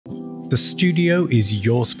The studio is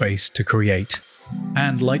your space to create.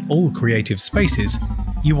 And like all creative spaces,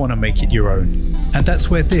 you want to make it your own. And that's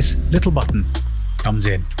where this little button comes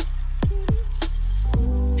in.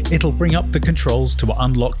 It'll bring up the controls to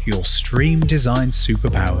unlock your stream design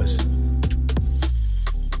superpowers.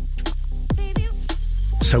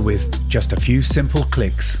 So with just a few simple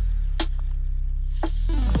clicks,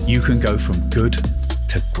 you can go from good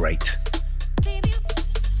to great.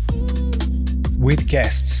 With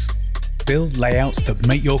guests, build layouts that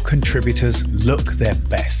make your contributors look their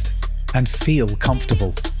best and feel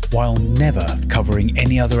comfortable while never covering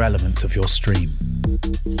any other elements of your stream.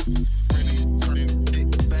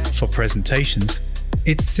 For presentations,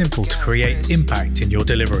 it's simple to create impact in your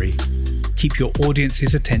delivery, keep your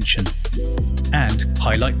audience's attention, and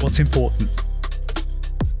highlight what's important.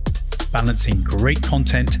 Balancing great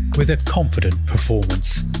content with a confident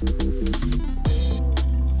performance.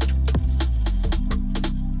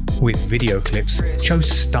 With video clips, show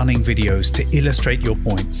stunning videos to illustrate your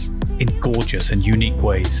points in gorgeous and unique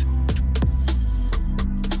ways,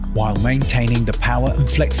 while maintaining the power and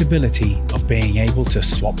flexibility of being able to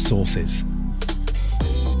swap sources.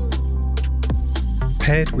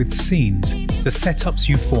 Paired with scenes, the setups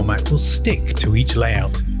you format will stick to each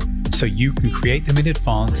layout, so you can create them in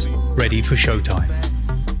advance, ready for showtime.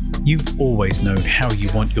 You've always known how you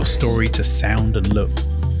want your story to sound and look.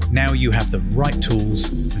 Now you have the right tools,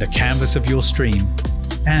 the canvas of your stream,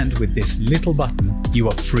 and with this little button, you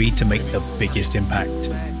are free to make the biggest impact.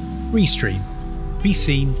 Restream. Be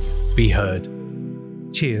seen, be heard.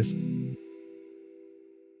 Cheers.